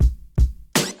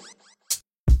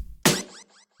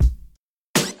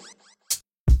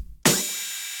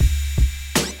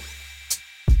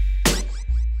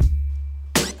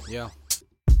Yeah.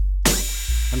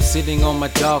 I'm sitting on my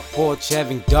dark porch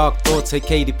having dark thoughts. Hey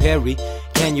Katy Perry,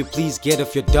 can you please get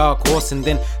off your dark horse and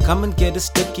then come and get a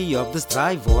sticky of this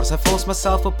dry horse? I force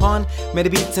myself upon many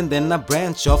beats and then I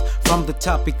branch off from the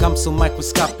topic. I'm so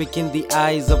microscopic in the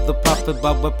eyes of the prophet,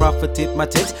 but what profited my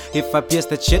tits if I pierce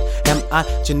that shit? Am I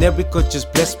generic or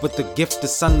just blessed with the gift, the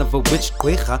son of a witch?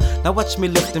 Queja. Now watch me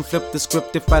lift and flip the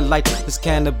script. If I light this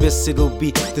cannabis, it'll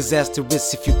be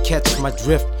disastrous if you catch my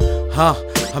drift.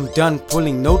 I'm done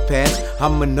pulling notepads.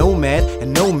 I'm a nomad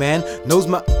and no man knows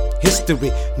my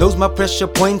history, knows my pressure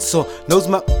points or knows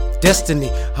my destiny.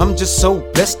 I'm just so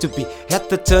blessed to be at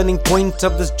the turning point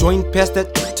of this joint. Pass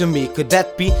that to me. Could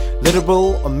that be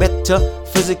literal or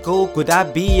metaphysical? Could I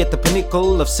be at the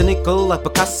pinnacle of cynical, like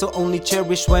Picasso, only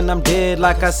cherish when I'm dead?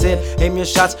 Like I said, aim your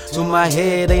shots to my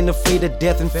head, ain't afraid of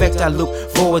death. In fact, I look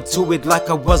forward to it like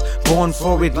I was born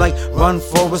for it, like run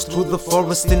forest through the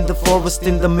forest, in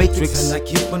the matrix. And I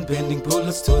keep on bending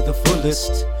bullets to the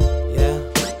fullest, yeah.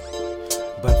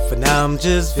 But for now I'm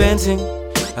just venting,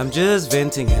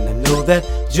 and I know that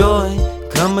joy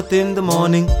cometh in the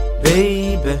morning,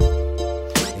 baby.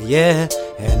 Yeah,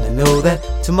 and I know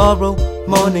that tomorrow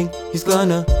morning is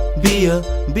gonna be a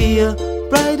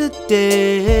brighter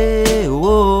day.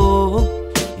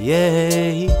 Whoa,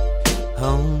 yeah.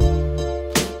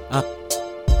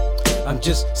 I'm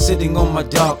just sitting on my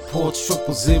dark porch,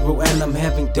 000, and I'm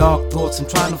having dark thoughts. I'm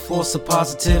trying to force a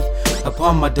positive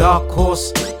upon my dark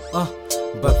horse.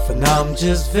 But for now I'm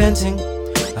just venting,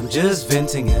 and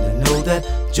I know that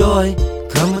joy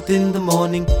cometh in the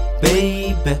morning,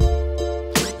 baby.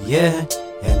 Yeah,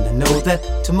 and I know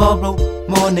that tomorrow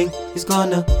morning is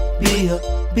gonna be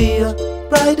a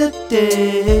brighter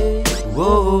day.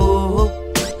 Whoa,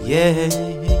 yeah.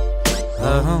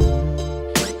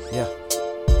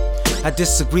 I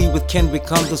disagree with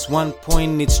Kendrick on this one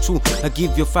point, it's true. I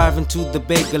give your fire into the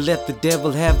beggar, let the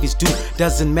devil have his due.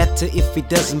 Doesn't matter if he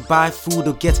doesn't buy food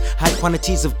or gets high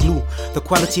quantities of glue. The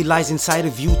quality lies inside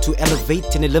of you to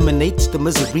elevate and eliminate the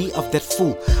misery of that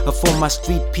fool. For my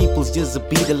street peoples, just a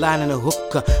beat, a line and a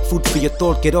hook. Food for your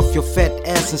thought, get off your fat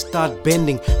ass and start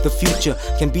bending. The future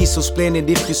can be so splendid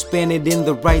if you spend it in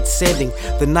the right setting.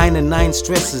 The 9 and 9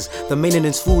 stresses, the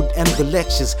maintenance, food and the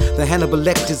lectures. The Hannibal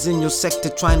lectures in your sector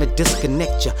trying to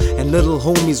disconnect ya, and little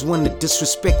homies wanna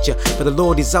disrespect ya, but the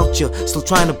Lord is out ya, still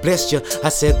trying to bless ya. I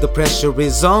said the pressure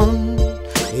is on,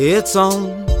 it's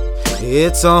on.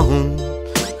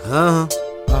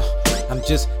 I'm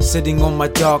just sitting on my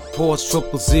dark porch,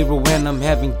 000, and I'm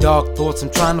having dark thoughts. I'm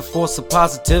trying to force a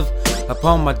positive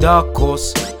upon my dark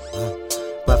course.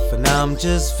 But for now I'm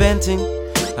just venting,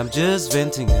 and I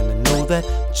know that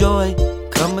joy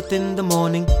cometh in the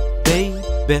morning,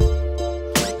 baby.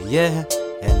 Yeah.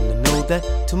 And I know that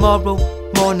tomorrow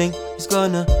morning is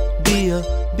gonna be a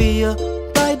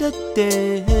brighter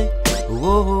day.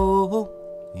 Whoa,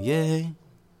 yeah.